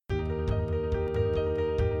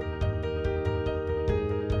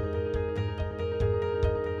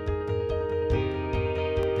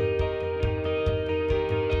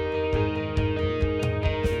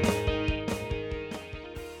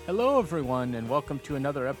Hello, everyone, and welcome to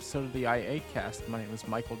another episode of the IA Cast. My name is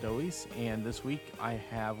Michael Doise, and this week I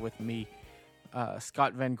have with me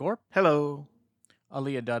Scott Van Gorp. Hello.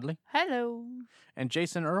 Aaliyah Dudley. Hello. And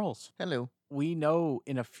Jason Earls. Hello. We know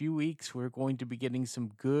in a few weeks we're going to be getting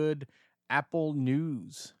some good Apple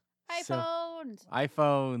news. iPhones.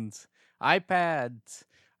 iPhones, iPads,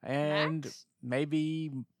 and Macs?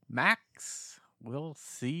 maybe Macs. We'll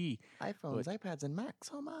see. iPhones, iPads, and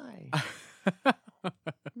Macs. Oh my.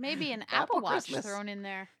 Maybe an Apple Apple Watch Christmas. thrown in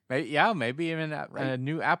there. Maybe even a Right.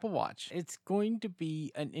 new Apple Watch. It's going to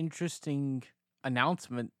be an interesting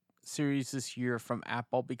announcement series this year from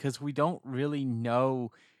Apple because we don't really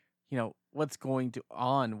know, what's going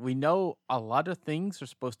on. We know a lot of things are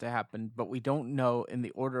supposed to happen, but we don't know in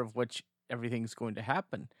the order of which everything's going to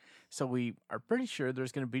happen. So we are pretty sure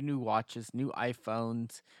there's going to be new watches, new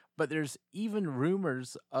iPhones, but there's even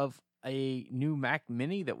rumors of a new Mac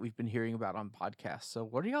Mini that we've been hearing about on podcasts. So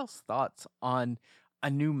what are y'all's thoughts on a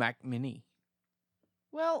new Mac Mini?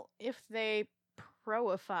 Well, if they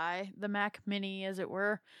proify the Mac Mini, as it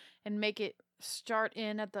were, and make it start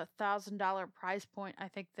in at the $1,000 price point, I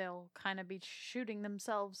think they'll kind of be shooting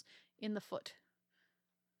themselves in the foot.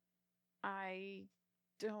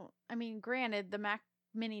 Granted, the Mac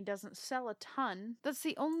Mini doesn't sell a ton. That's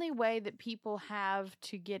the only way that people have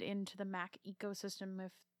to get into the Mac ecosystem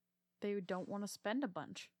if they don't want to spend a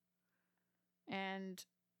bunch. And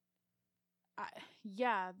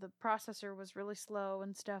the processor was really slow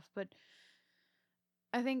and stuff, but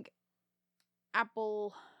I think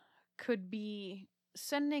Apple could be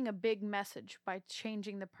sending a big message by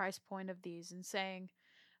changing the price point of these and saying,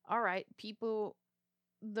 all right, people,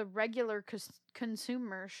 the regular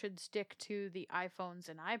consumer should stick to the iPhones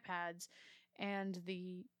and iPads, and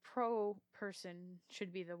the pro person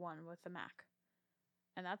should be the one with the Mac.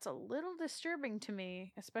 And that's a little disturbing to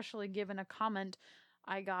me, especially given a comment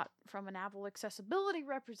I got from an Apple accessibility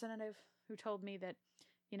representative who told me that,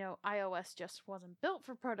 iOS just wasn't built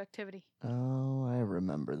for productivity. Oh, I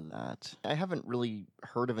remember that. I haven't really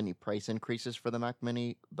heard of any price increases for the Mac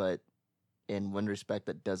Mini, but in one respect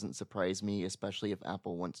that doesn't surprise me, especially if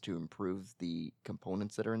Apple wants to improve the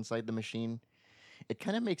components that are inside the machine. It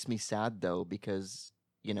kind of makes me sad, though, because,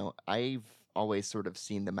 I've always sort of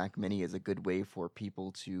seen the Mac Mini as a good way for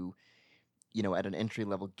people to, at an entry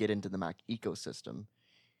level, get into the Mac ecosystem.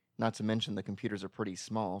 Not to mention the computers are pretty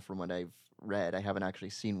small from what I've read. I haven't actually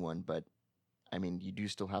seen one, but, you do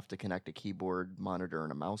still have to connect a keyboard, monitor,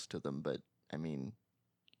 and a mouse to them, but,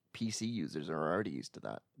 PC users are already used to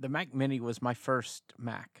that. The Mac Mini was my first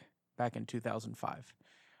Mac back in 2005,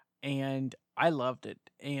 and I loved it.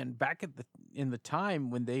 And back in the time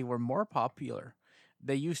when they were more popular,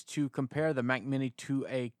 they used to compare the Mac Mini to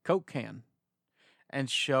a Coke can and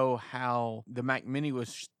show how the Mac Mini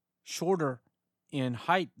was shorter in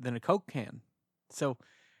height than a Coke can. So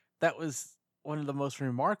that was one of the most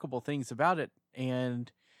remarkable things about it.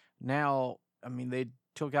 And now, they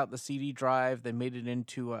took out the CD drive, they made it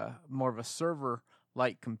into a more of a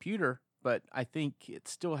server-like computer, but I think it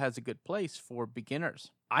still has a good place for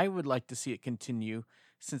beginners. I would like to see it continue,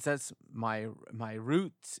 since that's my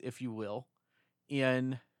roots, if you will,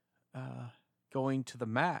 in going to the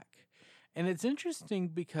Mac. And it's interesting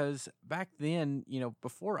because back then,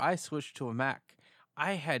 before I switched to a Mac,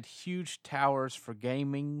 I had huge towers for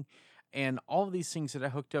gaming and all of these things that I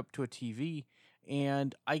hooked up to a TV,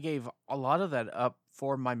 and I gave a lot of that up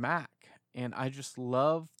for my Mac. And I just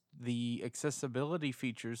love the accessibility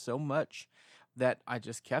features so much that I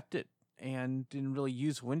just kept it and didn't really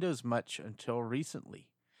use Windows much until recently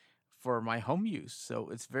for my home use. So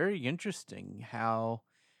it's very interesting how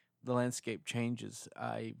the landscape changes.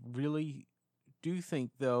 I really do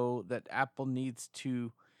think, though, that Apple needs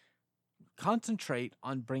to concentrate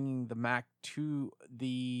on bringing the Mac to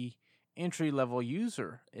the entry-level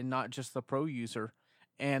user and not just the pro user.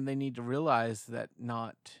 And they need to realize that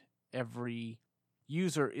not every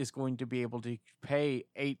user is going to be able to pay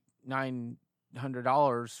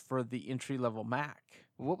 $900 for the entry-level Mac.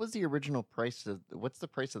 What was the original price what's the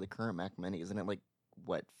price of the current Mac Mini? Isn't it like,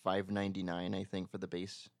 $599, I think, for the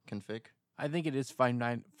base config? I think it is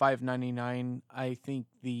 $599. I think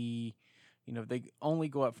they only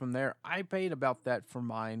go up from there. I paid about that for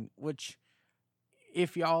mine, which,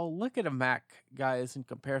 if y'all look at a Mac, guys, in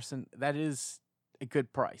comparison, that is a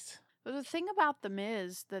good price. But the thing about them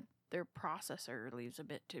is that their processor leaves a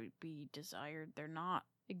bit to be desired. They're not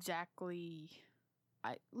exactly...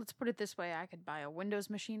 let's put it this way, I could buy a Windows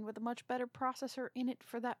machine with a much better processor in it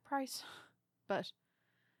for that price. But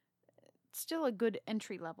it's still a good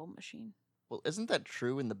entry-level machine. Well, isn't that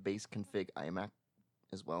true in the base config iMac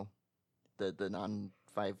as well? The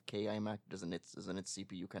 5K iMac, isn't its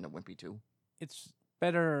CPU kind of wimpy too? It's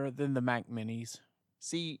better than the Mac Minis.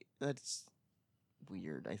 See, that's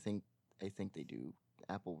weird. I think they do.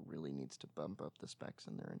 Apple really needs to bump up the specs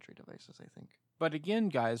in their entry devices, I think. But again,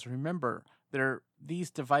 guys, remember, these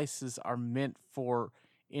devices are meant for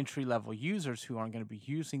entry-level users who aren't going to be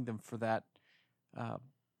using them for that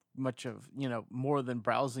much of, more than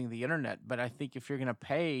browsing the internet. But I think if you're going to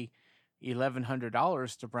pay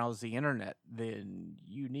 $1,100 to browse the internet, then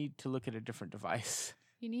you need to look at a different device.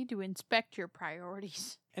 You need to inspect your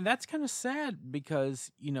priorities. And that's kind of sad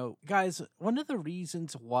because, guys, one of the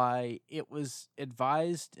reasons why it was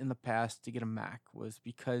advised in the past to get a Mac was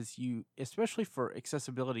because especially for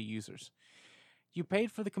accessibility users, you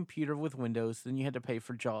paid for the computer with Windows, then you had to pay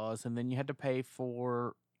for JAWS, and then you had to pay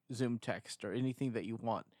for Zoom Text or anything that you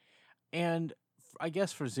want. And I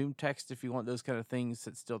guess for Zoom Text, if you want those kind of things,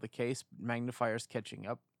 that's still the case. Magnifier's catching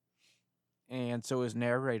up. And so is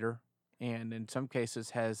Narrator. And in some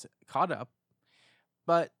cases has caught up.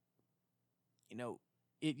 But,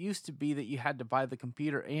 it used to be that you had to buy the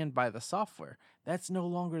computer and buy the software. That's no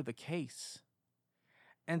longer the case.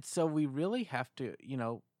 And so we really have to,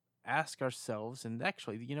 ask ourselves, and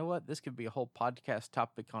actually, you know what? This could be a whole podcast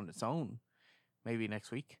topic on its own, maybe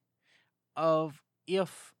next week, of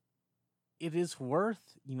if it is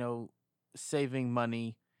worth, saving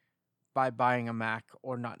money by buying a Mac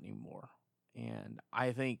or not anymore. And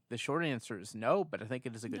I think the short answer is no, but I think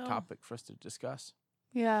it is a good topic for us to discuss.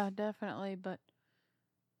 Yeah, definitely. But,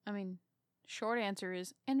 short answer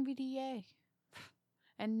is NVDA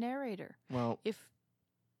and Narrator. Well,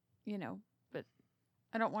 but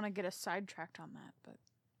I don't want to get us sidetracked on that. But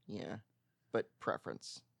yeah, but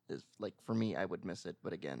preference is, for me, I would miss it.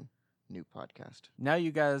 But again, new podcast. Now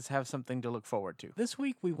you guys have something to look forward to. This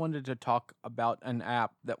week we wanted to talk about an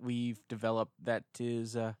app that we've developed that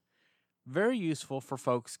is very useful for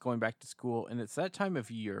folks going back to school, and it's that time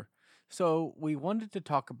of year. So we wanted to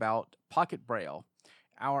talk about Pocket Braille,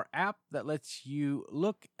 our app that lets you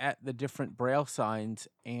look at the different Braille signs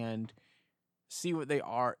and see what they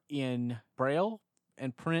are in Braille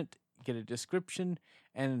and print, get a description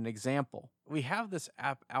and an example. We have this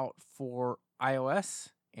app out for iOS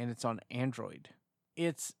and it's on Android.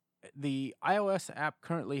 The iOS app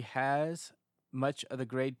currently has much of the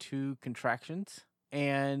grade 2 contractions,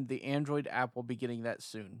 and the Android app will be getting that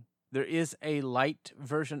soon. There is a light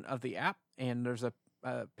version of the app, and there's a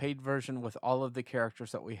paid version with all of the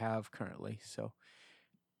characters that we have currently. So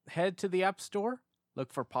head to the App Store,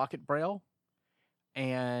 look for Pocket Braille,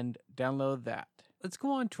 and download that. Let's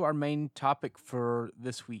go on to our main topic for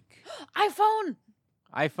this week. iPhone.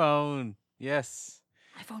 Yes.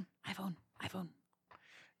 iPhone.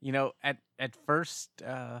 At first,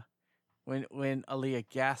 when Aaliyah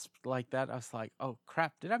gasped like that, I was like, "Oh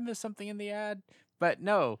crap! Did I miss something in the ad?" But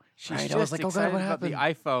no, she's just excited about the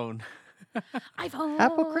iPhone. iPhone.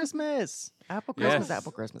 Apple Christmas. Apple Christmas. Yes.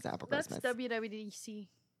 Apple Christmas. Apple Christmas. That's WWDC.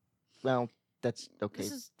 Well, that's okay.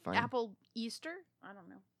 This is fine. Apple Easter? I don't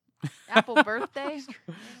know. Apple birthday? I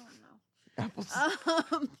don't know. Apple's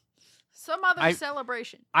Some other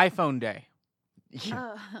celebration. iPhone Day.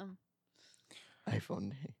 yeah.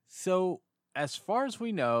 iPhone Day. So, as far as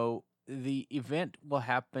we know, the event will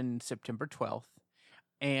happen September 12th,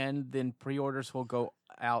 and then pre-orders will go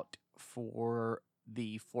out for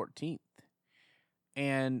the 14th.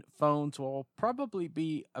 And phones will probably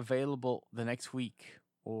be available the next week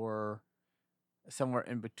or somewhere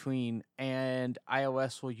in between, and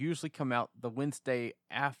iOS will usually come out the Wednesday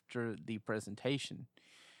after the presentation.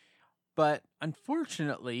 But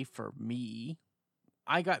unfortunately for me,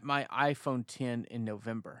 I got my iPhone 10 in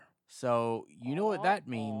November. So you know what that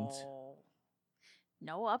means.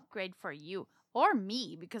 No upgrade for you or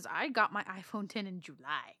me, because I got my iPhone 10 in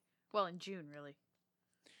July. Well, in June, really.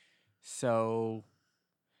 So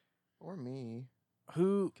Or me.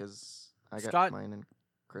 who Because I got Scott, mine in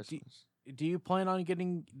Christmas. do you plan on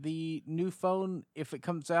getting the new phone if it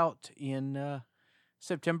comes out in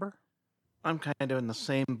September? I'm kind of in the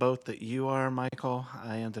same boat that you are, Michael.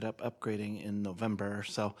 I ended up upgrading in November,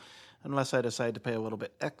 so unless I decide to pay a little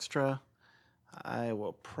bit extra, I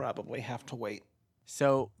will probably have to wait.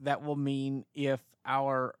 So that will mean if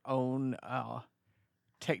our own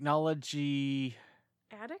technology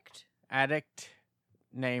addict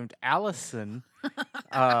named Allison,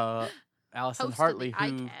 Allison Host Hartley, of the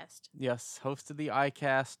who iCast. host of the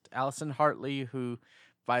iCast, Allison Hartley, who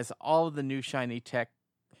buys all of the new shiny tech,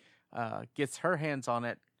 gets her hands on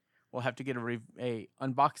it, we'll have to get a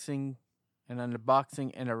unboxing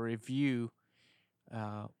and a review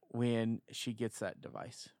when she gets that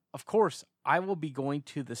device. Of course, I will be going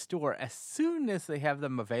to the store as soon as they have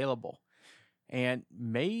them available. And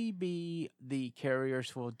maybe the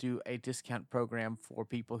carriers will do a discount program for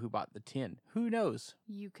people who bought the 10. Who knows?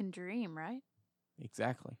 You can dream, right?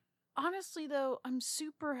 Exactly. Honestly, though, I'm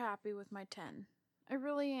super happy with my 10. I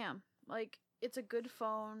really am. Like, it's a good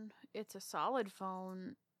phone. It's a solid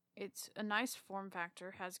phone. It's a nice form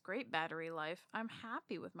factor. Has great battery life. I'm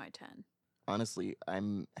happy with my 10. Honestly,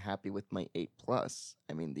 I'm happy with my 8 Plus.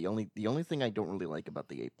 I mean, the only thing I don't really like about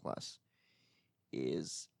the 8 Plus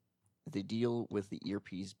is the deal with the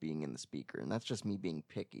earpiece being in the speaker, and that's just me being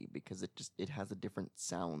picky because it has a different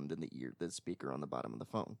sound in the speaker on the bottom of the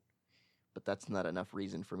phone. But that's not enough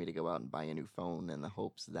reason for me to go out and buy a new phone in the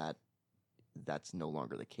hopes that that's no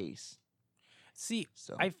longer the case. See,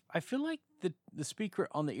 So I feel like the speaker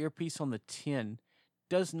on the earpiece on the 10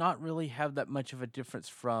 does not really have that much of a difference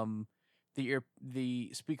from the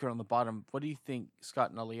speaker on the bottom. What do you think, Scott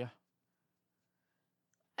and Aaliyah?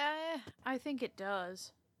 I think it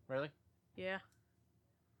does. Really? Yeah.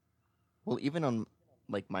 well, even on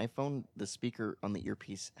like my phone, the speaker on the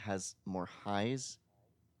earpiece has more highs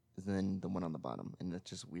than the one on the bottom, and that's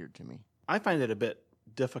just weird to me. I find it a bit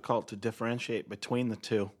difficult to differentiate between the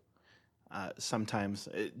two. Sometimes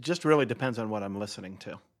it just really depends on what I'm listening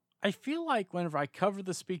to. I feel like whenever I cover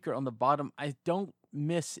the speaker on the bottom, I don't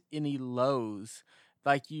miss any lows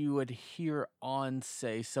like you would hear on,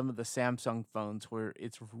 say, some of the Samsung phones where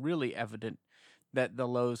it's really evident that the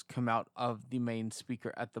lows come out of the main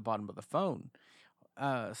speaker at the bottom of the phone.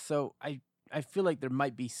 So I feel like there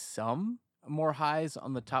might be some more highs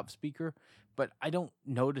on the top speaker, but I don't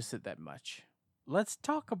notice it that much. Let's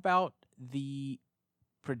talk about the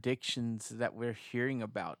predictions that we're hearing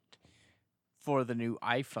about for the new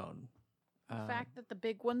iPhone. The fact that the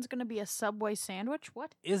big one's going to be a Subway sandwich?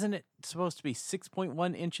 What? Isn't it supposed to be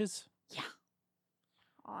 6.1 inches? Yeah.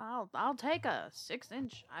 I'll take a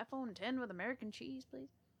 6-inch iPhone 10 with American cheese, please.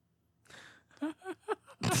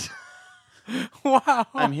 Wow.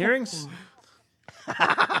 I'm hearing.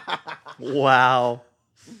 Wow.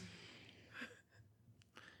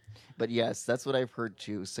 But yes, that's what I've heard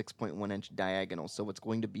too. 6.1-inch diagonal. So it's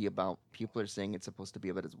going to be about. People are saying it's supposed to be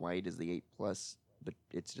about as wide as the 8 Plus, but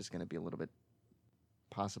it's just going to be a little bit,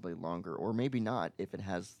 possibly longer, or maybe not if it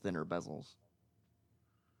has thinner bezels.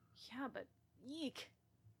 Yeah, but eek.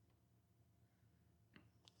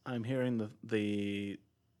 I'm hearing the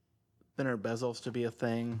thinner bezels to be a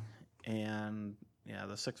thing, and yeah,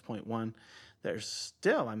 the 6.1.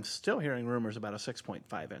 I'm still hearing rumors about a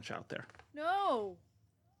 6.5 inch out there. No.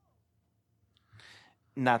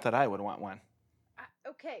 Not that I would want one.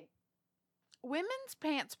 Okay. Women's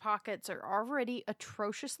pants pockets are already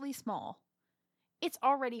atrociously small. It's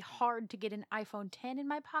already hard to get an iPhone 10 in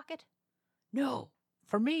my pocket. No.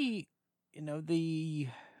 For me, the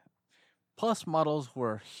Plus models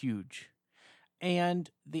were huge.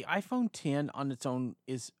 And the iPhone 10 on its own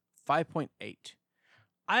is 5.8.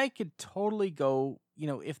 I could totally go,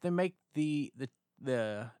 if they make the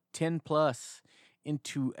 10 Plus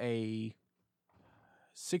into a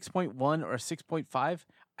 6.1 or a 6.5,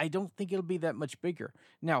 I don't think it'll be that much bigger.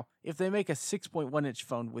 Now, if they make a 6.1 inch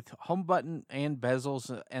phone with home button and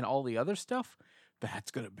bezels and all the other stuff, that's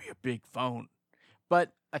going to be a big phone.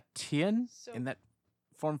 But a 10 in that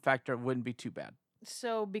form factor wouldn't be too bad.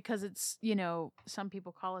 So because it's, some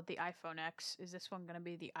people call it the iPhone X, is this one going to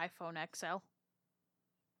be the iPhone XL?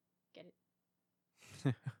 Get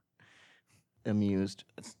it? Amused.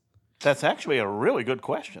 That's actually a really good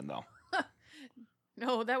question, though.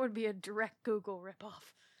 No, that would be a direct Google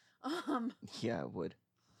ripoff. Yeah, it would.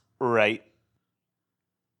 Right.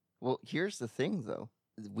 Well, here's the thing, though.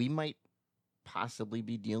 We might possibly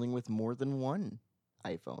be dealing with more than one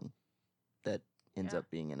iPhone that ends up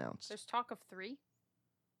being announced. There's talk of 3,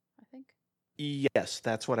 I think. Yes,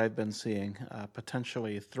 that's what I've been seeing.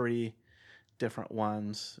 Potentially 3 different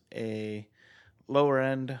ones. A lower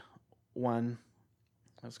end one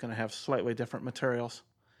that's going to have slightly different materials.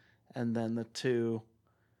 And then the 2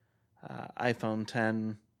 iPhone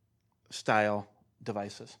 10 style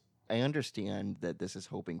devices. I understand that this is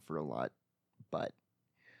hoping for a lot, but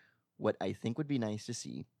what I think would be nice to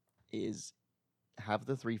see is have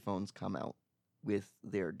the 3 phones come out with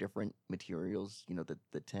their different materials,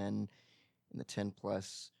 the 10 and the 10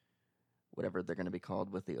 Plus, whatever they're going to be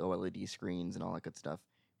called, with the OLED screens and all that good stuff.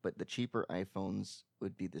 But the cheaper iPhones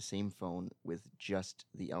would be the same phone with just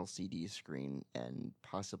the LCD screen and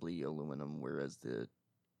possibly aluminum, whereas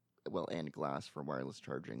and glass for wireless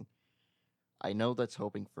charging. I know that's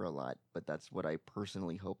hoping for a lot, but that's what I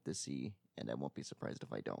personally hope to see, and I won't be surprised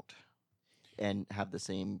if I don't. And have the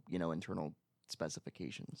same, internal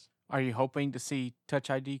specifications. Are you hoping to see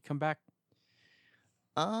Touch ID come back?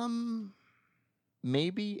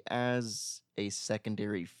 maybe as a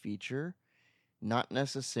secondary feature, not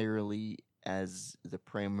necessarily as the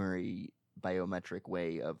primary biometric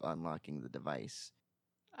way of unlocking the device.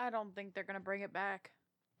 I don't think they're going to bring it back.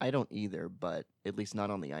 I don't either, but at least not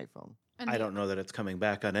on the iPhone. And I don't know that it's coming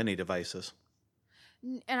back on any devices.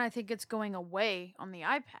 And I think it's going away on the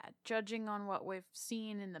iPad, judging on what we've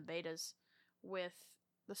seen in the betas with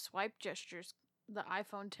the swipe gestures, the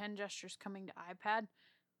iPhone 10 gestures coming to iPad.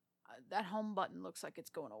 That home button looks like it's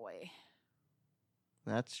going away.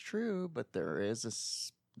 That's true, but there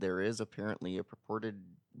is apparently a purported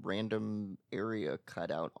random area cut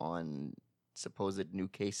out on supposed new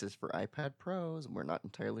cases for iPad Pros, and we're not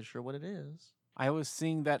entirely sure what it is. I was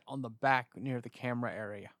seeing that on the back near the camera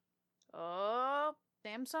area. Oh,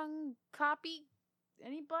 Samsung copy?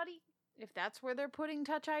 Anybody? If that's where they're putting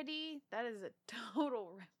Touch ID, that is a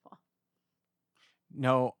total ripoff.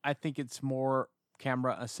 No, I think it's more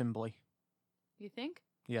camera assembly. You think?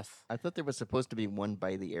 Yes. I thought there was supposed to be one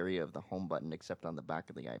by the area of the home button, except on the back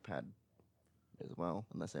of the iPad as well,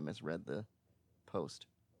 unless I misread the post,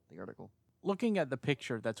 the article. Looking at the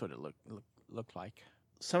picture, that's what it looked like.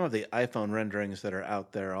 Some of the iPhone renderings that are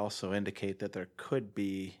out there also indicate that there could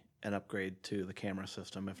be an upgrade to the camera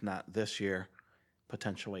system, if not this year,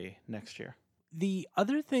 potentially next year. The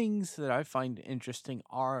other things that I find interesting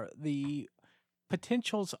are the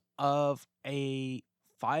potentials of a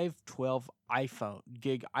 512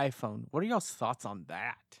 gig iPhone. What are y'all's thoughts on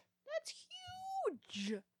that? That's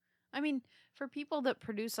huge. I mean, for people that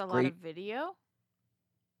produce a lot Great. of video,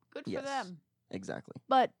 good for Yes. them. Exactly.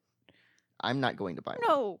 But I'm not going to buy one.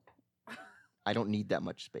 no. I don't need that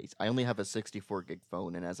much space. I only have a 64 gig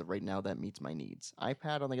phone, and as of right now, that meets my needs.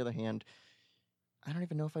 iPad, on the other hand, I don't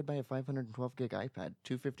even know if I'd buy a 512 gig iPad.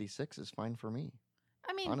 256 is fine for me.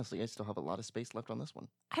 I mean, Honestly, I still have a lot of space left on this one.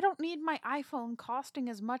 I don't need my iPhone costing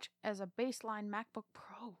as much as a baseline MacBook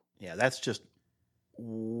Pro. Yeah, that's just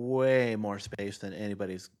way more space than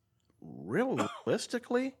anybody's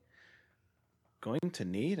realistically going to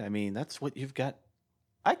need. I mean, that's what you've got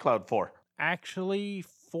iCloud for. Actually,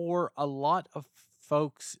 for a lot of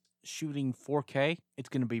folks shooting 4K, it's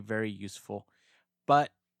going to be very useful. But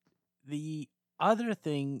the other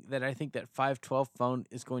thing that I think that 512 phone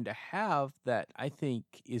is going to have that I think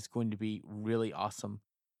is going to be really awesome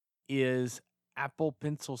is Apple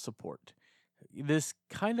Pencil support. This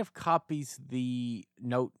kind of copies the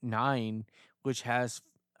Note 9, which has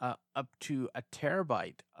up to a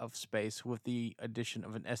terabyte of space with the addition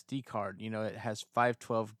of an SD card. You know, it has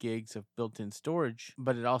 512 gigs of built-in storage,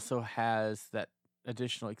 but it also has that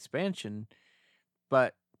additional expansion.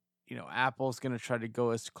 But, you know, Apple's going to try to go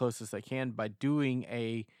as close as they can by doing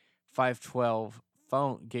a 512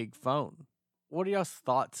 gig phone. What are y'all's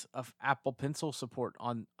thoughts of Apple Pencil support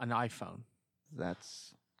on an iPhone?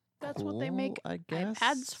 That's That's what they make cool, I guess.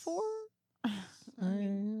 iPads for. I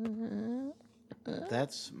mean,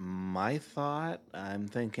 That's my thought. I'm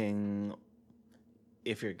thinking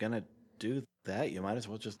if you're going to do that, you might as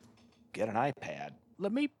well just get an iPad.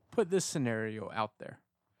 Let me put this scenario out there.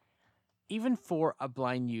 Even for a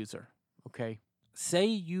blind user, okay? Say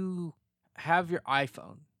you have your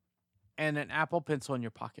iPhone and an Apple Pencil in your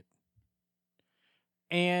pocket,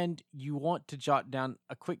 and you want to jot down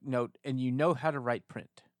a quick note and you know how to write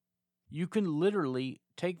print. You can literally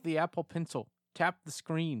take the Apple Pencil, tap the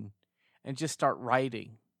screen, and just start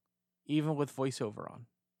writing, even with voiceover on.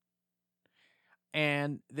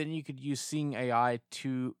 And then you could use Seeing AI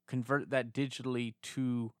to convert that digitally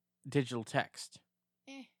to digital text.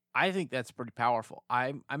 eh. I think that's pretty powerful.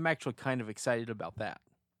 I'm actually kind of excited about that.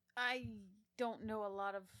 I don't know a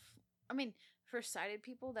lot of. I mean, for sighted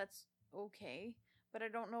people, that's okay. But I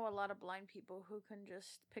don't know a lot of blind people who can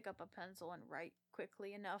just pick up a pencil and write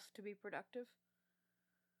quickly enough to be productive.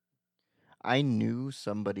 I knew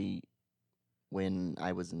somebody when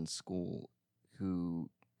I was in school who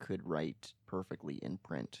could write perfectly in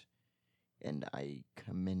print, and I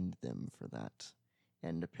commend them for that.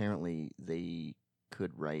 And apparently they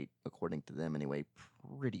could write, according to them anyway,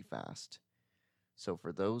 pretty fast. So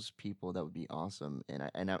for those people, that would be awesome.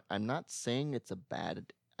 And I'm not saying it's a bad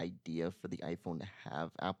idea for the iPhone to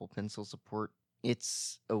have Apple Pencil support.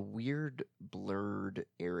 It's a weird blurred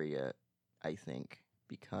area, I think,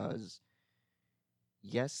 because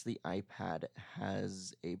yes, the iPad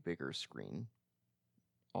has a bigger screen.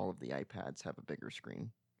 All of the iPads have a bigger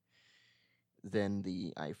screen than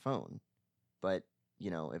the iPhone. But, you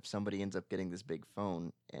know, if somebody ends up getting this big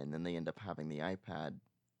phone and then they end up having the iPad,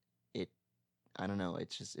 I don't know,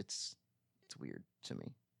 it's weird to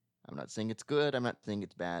me. I'm not saying it's good, I'm not saying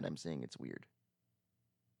it's bad, I'm saying it's weird.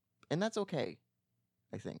 And that's okay,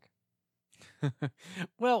 I think.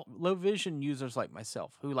 Well, low vision users like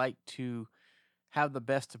myself who like to have the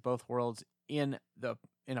best of both worlds in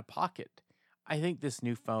a pocket, I think this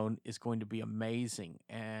new phone is going to be amazing,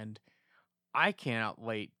 and I cannot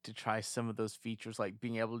wait to try some of those features like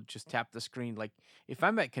being able to just tap the screen. Like if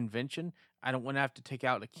I'm at convention, I don't want to have to take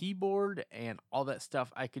out a keyboard and all that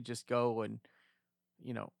stuff. I could just go and,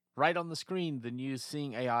 right on the screen, then use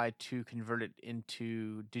Seeing AI to convert it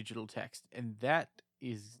into digital text. And that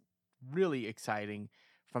is really exciting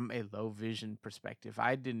from a low vision perspective.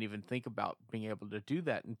 I didn't even think about being able to do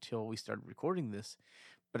that until we started recording this.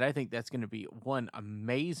 But I think that's going to be one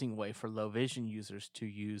amazing way for low vision users to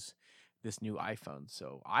use this new iPhone.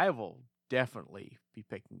 So I will definitely be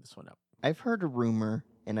picking this one up. I've heard a rumor,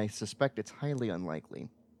 and I suspect it's highly unlikely,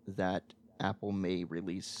 that Apple may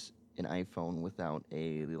release an iPhone without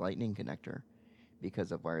a Lightning connector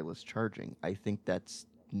because of wireless charging. I think that's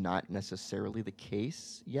not necessarily the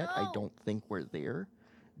case yet. I No. don't think we're there,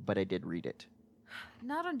 but I did read it.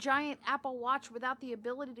 Not a giant Apple Watch without the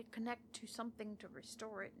ability to connect to something to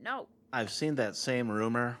restore it. No. I've seen that same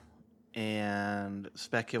rumor, and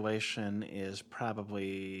speculation is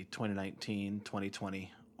probably 2019,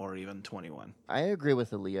 2020, or even 21. I agree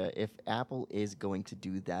with Aaliyah. If Apple is going to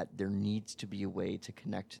do that, there needs to be a way to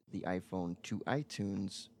connect the iPhone to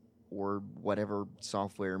iTunes or whatever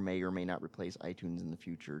software may or may not replace iTunes in the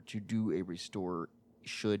future to do a restore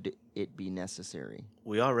should it be necessary.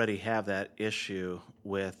 We already have that issue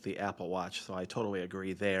with the Apple Watch, so I totally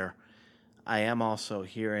agree there. I am also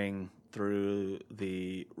hearing through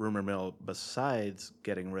the rumor mill, besides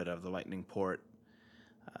getting rid of the Lightning port,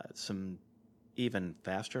 some even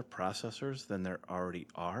faster processors than there already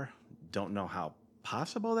are. Don't know how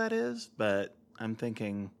possible that is, but I'm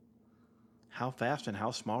thinking, how fast and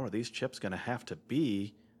how small are these chips going to have to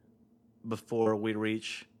be before we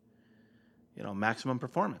reach, maximum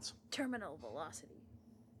performance? Terminal velocity.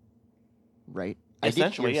 Right?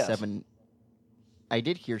 Essentially, yes. I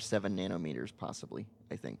did hear 7 nanometers possibly,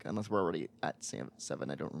 I think. Unless we're already at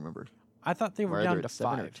 7, I don't remember. I thought they were Or down either to at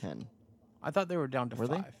 7 5. or 10. I thought they were down to Were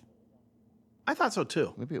they? 5. I thought so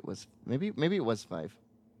too. Maybe it was 5.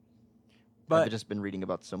 But I've just been reading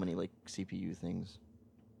about so many CPU things.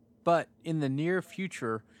 But in the near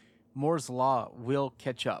future, Moore's Law will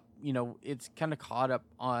catch up. It's kind of caught up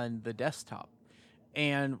on the desktop.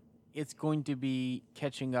 And it's going to be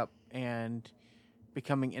catching up and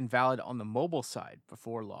becoming invalid on the mobile side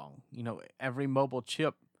before long. Every mobile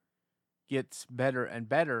chip gets better and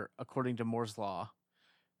better according to Moore's Law.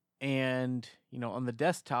 And, on the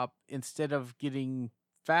desktop, instead of getting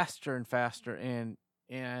faster and faster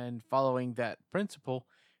and following that principle,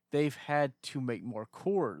 they've had to make more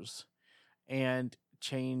cores and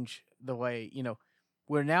change the way,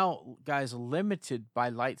 we're now, guys, limited by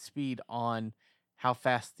light speed on how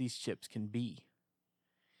fast these chips can be.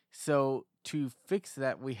 So to fix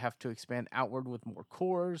that, we have to expand outward with more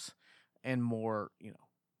cores and more,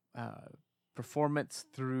 performance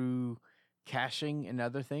through caching and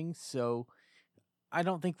other things. So I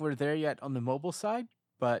don't think we're there yet on the mobile side,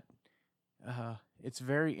 but it's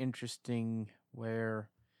very interesting where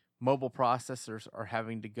mobile processors are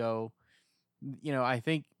having to go. I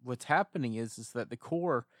think what's happening is that the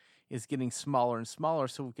core is getting smaller and smaller,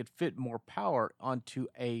 so we could fit more power onto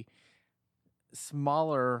a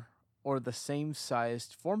smaller or the same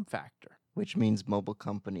sized form factor. Which means mobile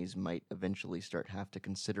companies might eventually start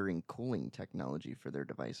considering cooling technology for their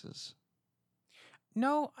devices.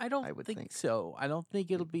 No, I I don't would think think. so. I don't think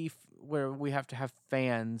it'll be where we have to have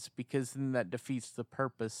fans, because then that defeats the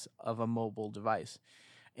purpose of a mobile device.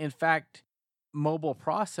 In fact, mobile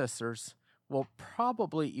processors will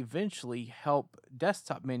probably eventually help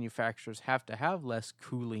desktop manufacturers have to have less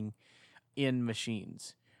cooling in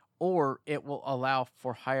machines, or it will allow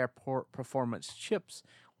for higher performance chips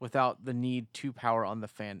without the need to power on the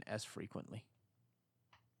fan as frequently.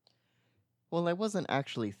 Well, I wasn't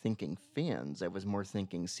actually thinking fans. I was more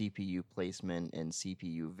thinking CPU placement and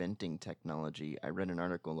CPU venting technology. I read an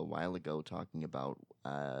article a while ago talking about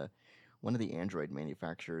one of the Android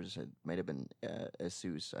manufacturers. It might have been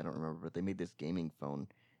Asus, I don't remember, but they made this gaming phone,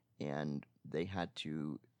 and they had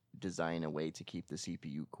to design a way to keep the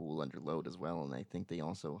CPU cool under load as well. And I think they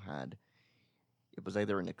also had, it was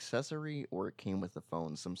either an accessory or it came with the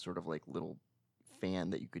phone, some sort of like little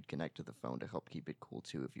fan that you could connect to the phone to help keep it cool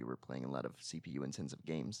too if you were playing a lot of CPU intensive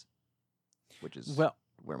games, which is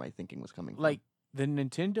where my thinking was coming from. Like the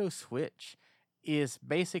Nintendo Switch is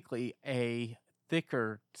basically a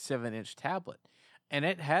thicker 7-inch tablet, and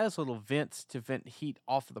it has little vents to vent heat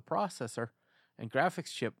off of the processor and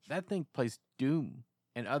graphics chip. That thing plays Doom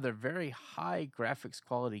and other very high graphics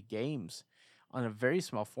quality games on a very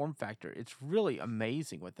small form factor. It's really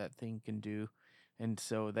amazing what that thing can do. And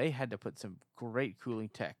so they had to put some great cooling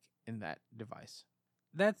tech in that device.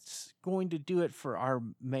 That's going to do it for our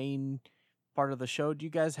main part of the show. Do you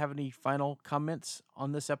guys have any final comments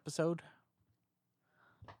on this episode?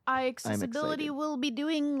 iAccessibility excited. will be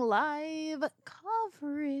doing live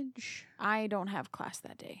coverage. I don't have class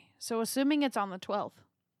that day. So assuming it's on the 12th,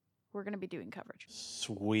 we're going to be doing coverage.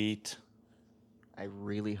 Sweet. I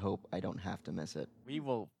really hope I don't have to miss it. We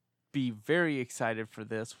will be very excited for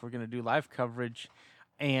this. We're going to do live coverage,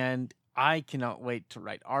 and I cannot wait to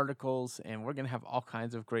write articles, and we're going to have all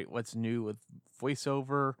kinds of great what's new with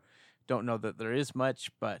voiceover. Don't know that there is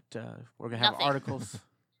much, but we're going to have Nothing. articles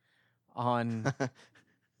on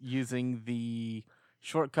using the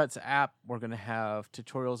Shortcuts app. We're going to have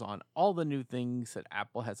tutorials on all the new things that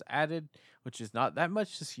Apple has added, which is not that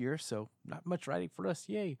much this year, so not much writing for us.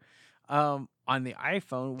 Yay. On the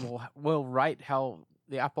iPhone, we'll write how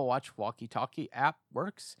the Apple Watch walkie-talkie app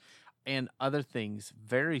works and other things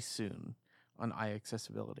very soon on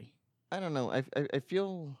iAccessibility. I don't know. I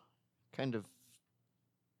feel kind of,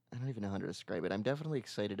 I don't even know how to describe it. I'm definitely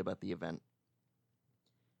excited about the event.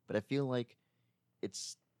 But I feel like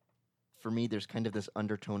it's, for me, there's kind of this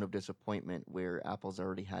undertone of disappointment where Apple's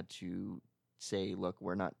already had to say, look,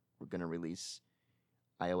 we're going to release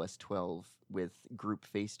iOS 12 with group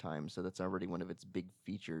FaceTime. So that's already one of its big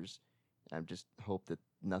features. And I just hope that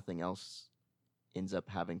nothing else ends up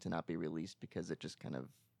having to not be released because it just kind of...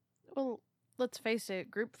 Well, let's face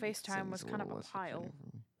it, group makes FaceTime was things kind of little a less pile. exciting for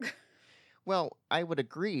me. Well, I would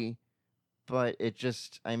agree, but it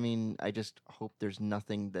just, I mean, I just hope there's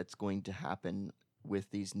nothing that's going to happen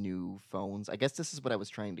with these new phones. I guess this is what I was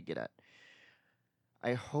trying to get at.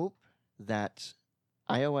 I hope that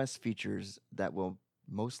iOS features that will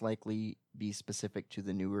most likely be specific to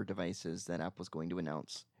the newer devices that Apple's going to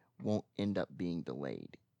announce won't end up being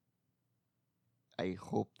delayed. I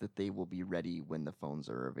hope that they will be ready when the phones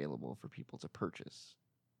are available for people to purchase.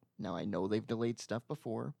 Now, I know they've delayed stuff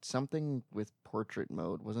before. Something with portrait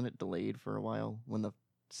mode, wasn't it delayed for a while when the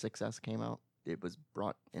 6S came out? It was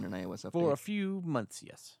brought in an iOS update. For a few months,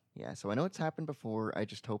 yes. Yeah, so I know it's happened before. I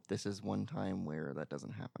just hope this is one time where that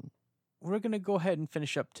doesn't happen. We're going to go ahead and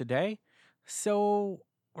finish up today. So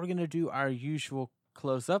we're going to do our usual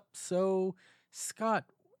close up. So, Scott,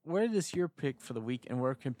 where is your pick for the week and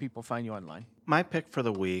where can people find you online? My pick for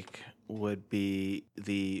the week would be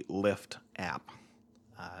the Lyft app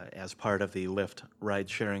as part of the Lyft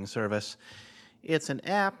ride-sharing service. It's an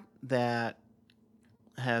app that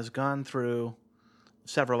has gone through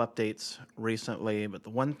several updates recently, but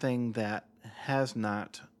the one thing that has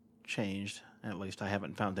not changed, at least I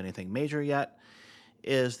haven't found anything major yet,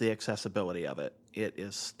 is the accessibility of it. It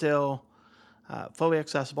is still fully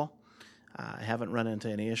accessible. I haven't run into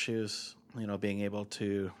any issues, being able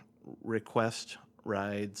to request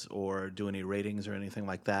rides or do any ratings or anything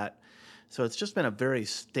like that. So it's just been a very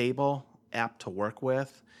stable app to work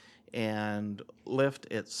with, and Lyft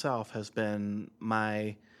itself has been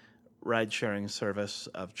my ride-sharing service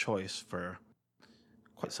of choice for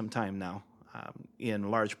quite some time now, in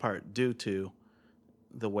large part due to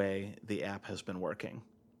the way the app has been working.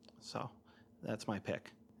 So that's my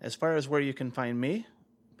pick. As far as where you can find me,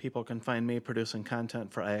 people can find me producing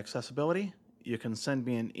content for iAccessibility. You can send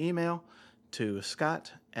me an email to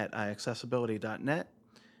scott@iaccessibility.net.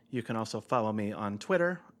 You can also follow me on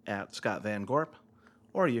Twitter @Scott Van Gorp,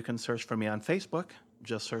 or you can search for me on Facebook.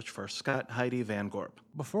 Just search for Scott Heidi Van Gorp.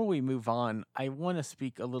 Before we move on, I want to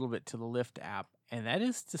speak a little bit to the Lyft app, and that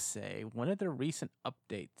is to say, one of their recent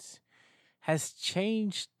updates has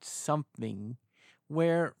changed something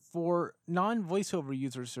where for non-voiceover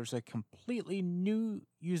users, there's a completely new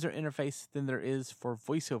user interface than there is for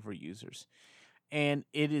voiceover users. And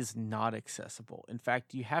it is not accessible. In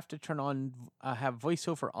fact, you have to turn on, have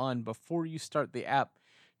voiceover on before you start the app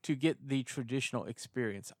to get the traditional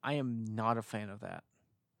experience. I am not a fan of that.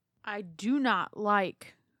 I do not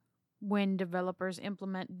like when developers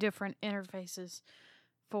implement different interfaces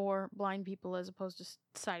for blind people as opposed to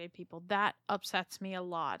sighted people. That upsets me a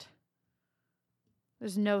lot.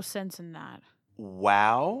 There's no sense in that.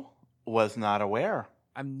 Wow, was not aware.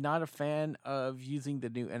 I'm not a fan of using the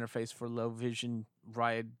new interface for low vision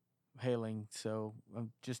ride hailing, so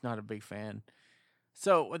I'm just not a big fan.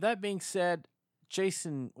 So, with that being said,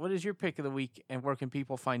 Jason, what is your pick of the week and where can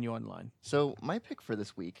people find you online? So my pick for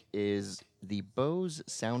this week is the Bose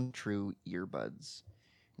SoundTrue earbuds.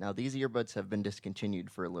 Now, these earbuds have been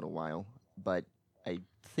discontinued for a little while, but I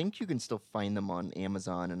think you can still find them on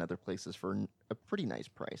Amazon and other places for a pretty nice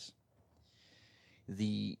price.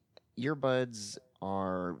 The earbuds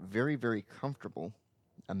are very, very comfortable.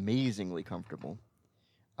 amazingly comfortable.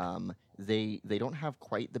 They don't have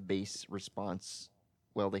quite the bass response.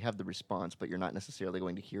 Well, they have the response, but you're not necessarily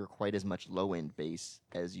going to hear quite as much low-end bass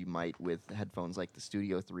as you might with headphones like the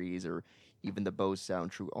Studio 3s or even the Bose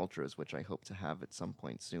Sound True Ultras, which I hope to have at some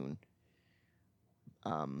point soon.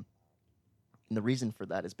 And the reason for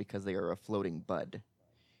that is because they are a floating bud.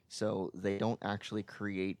 So they don't actually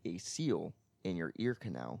create a seal in your ear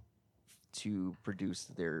canal to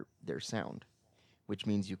produce their sound, which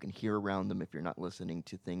means you can hear around them if you're not listening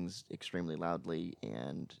to things extremely loudly.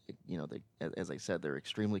 And as I said, they're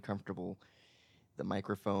extremely comfortable. The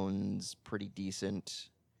microphone's pretty decent,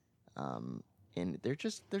 and they're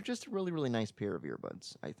just a really really nice pair of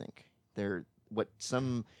earbuds. I think they're what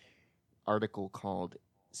some article called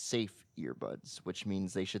safe earbuds, which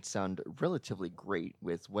means they should sound relatively great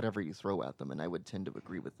with whatever you throw at them, and I would tend to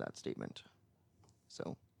agree with that statement.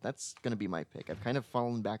 So that's going to be my pick. I've kind of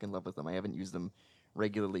fallen back in love with them. I haven't used them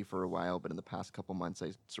regularly for a while, but in the past couple months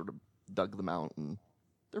I sort of dug them out, and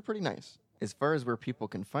they're pretty nice. As far as where people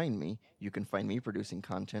can find me, you can find me producing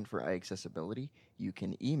content for iAccessibility. You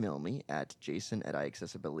can email me at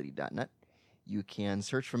jason@iAccessibility.net. You can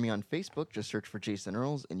search for me on Facebook, just search for Jason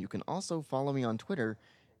Earls, and you can also follow me on Twitter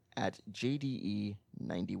at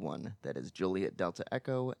JDE91. That is Juliet Delta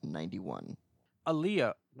Echo 91.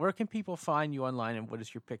 Aaliyah, where can people find you online, and what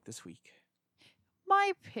is your pick this week?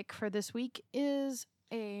 My pick for this week is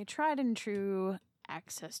a tried and true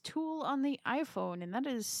access tool on the iPhone, and that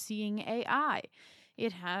is Seeing AI.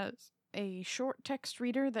 It has a short text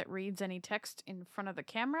reader that reads any text in front of the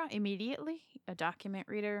camera immediately, a document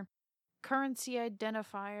reader, currency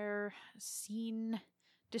identifier, scene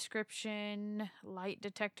description, light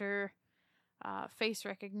detector, face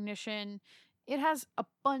recognition. It has a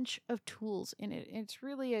bunch of tools in it. It's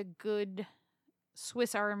really a good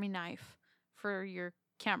Swiss Army knife for your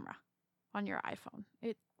camera on your iPhone.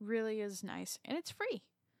 It really is nice, and it's free.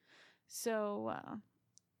 So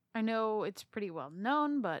I know it's pretty well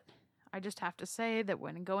known, but I just have to say that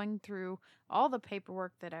when going through all the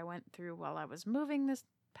paperwork that I went through while I was moving this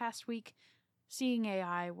past week, Seeing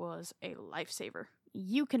AI was a lifesaver.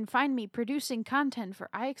 You can find me producing content for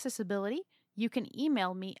iAccessibility. You can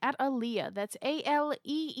email me at Aleeha, that's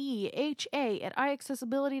ALEEHA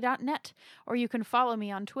 @iAccessibility.net, or you can follow me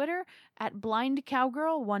on Twitter at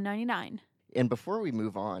BlindCowgirl199. And before we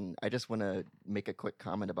move on, I just want to make a quick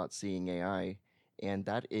comment about Seeing AI, and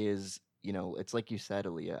that is, it's like you said,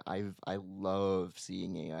 Aleeha, I love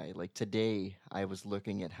Seeing AI. Like today, I was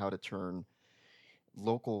looking at how to turn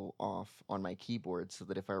local off on my keyboard so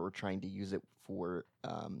that if I were trying to use it for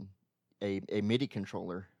a MIDI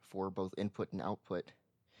controller for both input and output,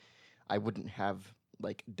 I wouldn't have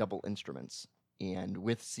like double instruments. And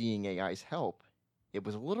with Seeing AI's help, it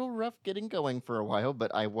was a little rough getting going for a while,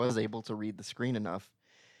 but I was able to read the screen enough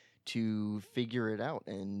to figure it out,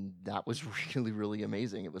 and that was really, really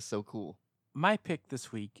amazing. It was so cool. My pick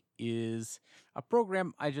this week is a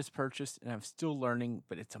program I just purchased and I'm still learning,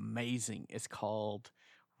 but it's amazing. It's called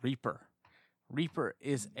Reaper. Reaper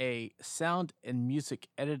is a sound and music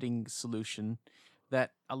editing solution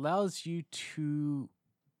that allows you to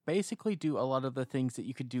basically do a lot of the things that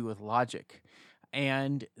you could do with Logic.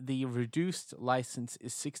 And the reduced license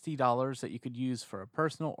is $60 that you could use for a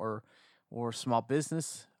personal or small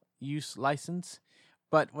business use license.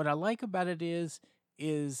 But what I like about it is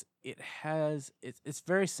it's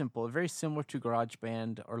very simple, very similar to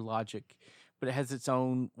GarageBand or Logic, but it has its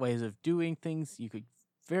own ways of doing things. You could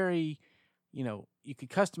you could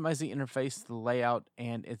customize the interface, the layout,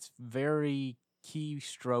 and it's very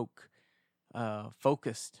keystroke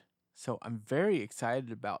focused. So I'm very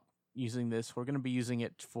excited about using this. We're going to be using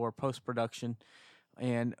it for post-production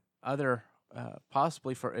and other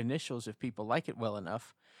possibly for initials if people like it well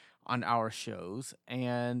enough on our shows,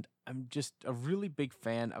 and I'm just a really big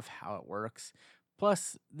fan of how it works.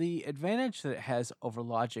 Plus, the advantage that it has over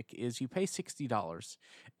Logic is you pay $60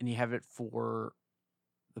 and you have it for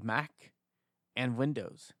the Mac and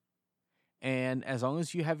Windows. And as long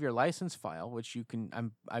as you have your license file, which you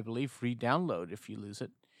can, I believe, re-download if you lose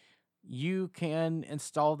it, you can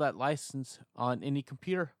install that license on any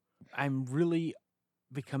computer. I'm really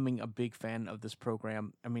becoming a big fan of this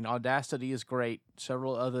program. I mean, Audacity is great.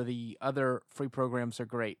 Several the other free programs are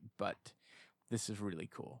great, but this is really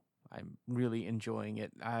cool. I'm really enjoying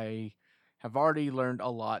it. I have already learned a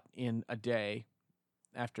lot in a day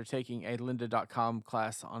after taking a lynda.com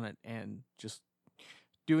class on it and just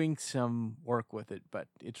doing some work with it, but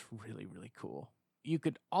it's really, really cool. You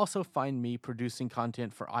could also find me producing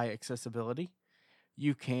content for iAccessibility.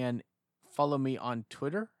 You can follow me on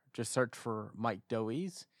Twitter. Just search for Mike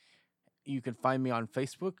Doise. You can find me on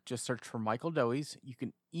Facebook. Just search for Michael Doise. You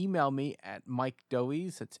can email me at Mike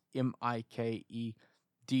Doise. That's MikeDoise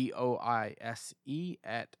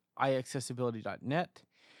at iaccessibility.net.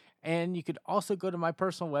 And you could also go to my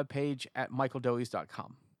personal webpage at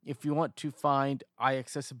michaeldoise.com. If you want to find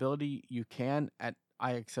iAccessibility, you can at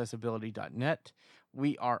iaccessibility.net.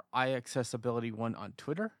 We are iAccessibility1 on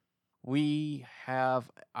Twitter. We have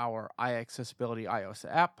our iAccessibility iOS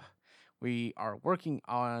app. We are working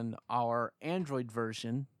on our Android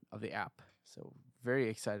version of the app, so very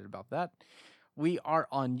excited about that. We are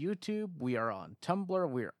on YouTube. We are on Tumblr.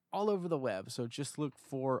 We are all over the web, so just look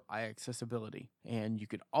for iAccessibility. And you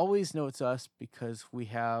can always know it's us because we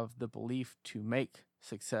have the belief to make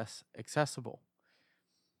success accessible.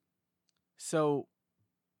 So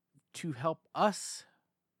to help us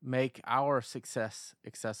make our success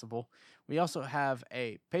accessible, we also have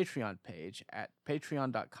a Patreon page at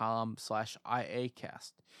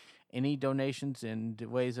patreon.com/iacast. Any donations and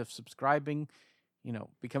ways of subscribing,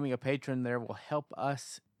 becoming a patron there will help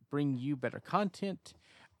us bring you better content,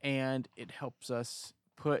 and it helps us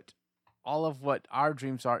put all of what our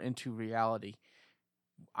dreams are into reality.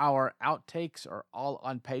 Our outtakes are all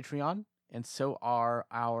on Patreon, and so are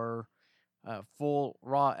our full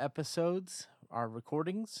raw episodes, our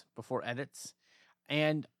recordings before edits,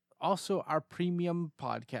 and also our premium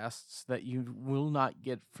podcasts that you will not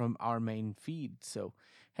get from our main feed. So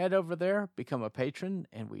head over there, become a patron,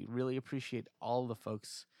 and we really appreciate all the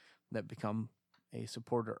folks that become a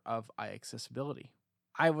supporter of iAccessibility.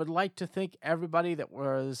 I would like to thank everybody that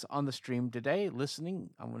was on the stream today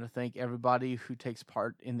listening. I want to thank everybody who takes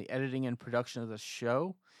part in the editing and production of the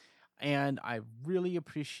show. And I really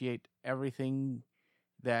appreciate everything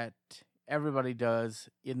that everybody does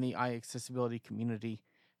in the iAccessibility community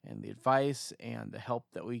and the advice and the help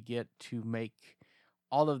that we get to make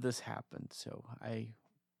all of this happen. So I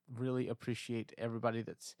really appreciate everybody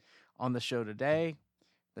that's on the show today,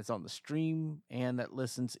 that's on the stream, and that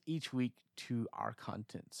listens each week to our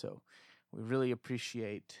content. So we really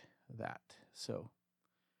appreciate that. So,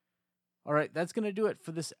 all right, that's going to do it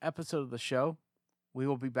for this episode of the show. We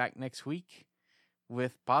will be back next week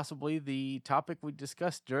with possibly the topic we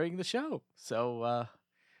discussed during the show. So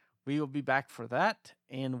we will be back for that,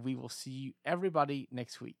 and we will see everybody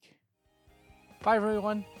next week. Bye,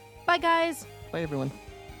 everyone. Bye, guys. Bye, everyone.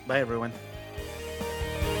 Bye, everyone.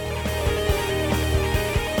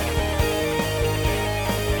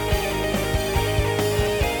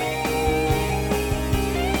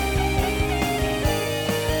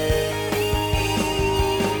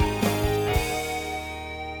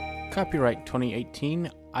 Copyright 2018,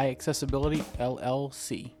 iAccessibility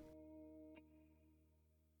LLC.